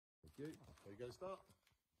you. There you go, start.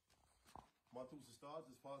 My daughter Star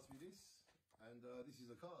just passed me this, and this is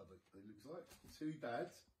a card, it looks like. To Dad,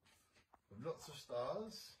 with lots of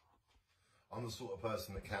stars. I'm the sort of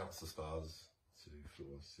person that counts the stars. 2, 4,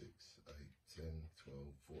 6, 8, 10, 12,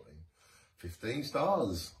 14, 15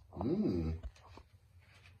 stars. And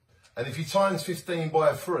if you times 15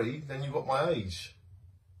 by 3, then you've got my age.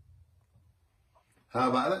 How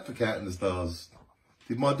about that for counting the stars?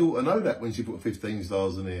 Did my daughter know that when she put 15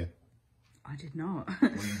 stars in here? I did not.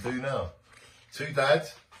 Well, you do now. To Dad,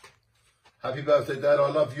 happy birthday, Dad. I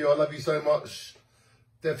love you. I love you so much.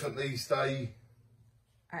 Definitely stay.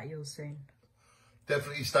 At yours soon.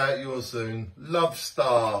 Definitely stay at yours soon. Love,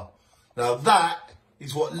 Star. Now that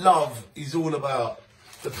is what love is all about.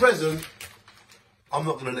 The present, I'm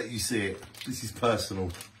not going to let you see it. This is personal.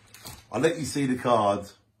 I'll let you see the card,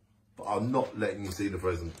 but I'm not letting you see the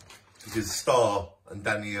present. Because Star and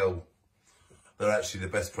Danielle, they're actually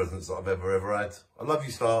the best presents that I've ever had. I love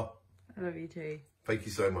you, Star. I love you too. Thank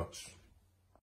you so much.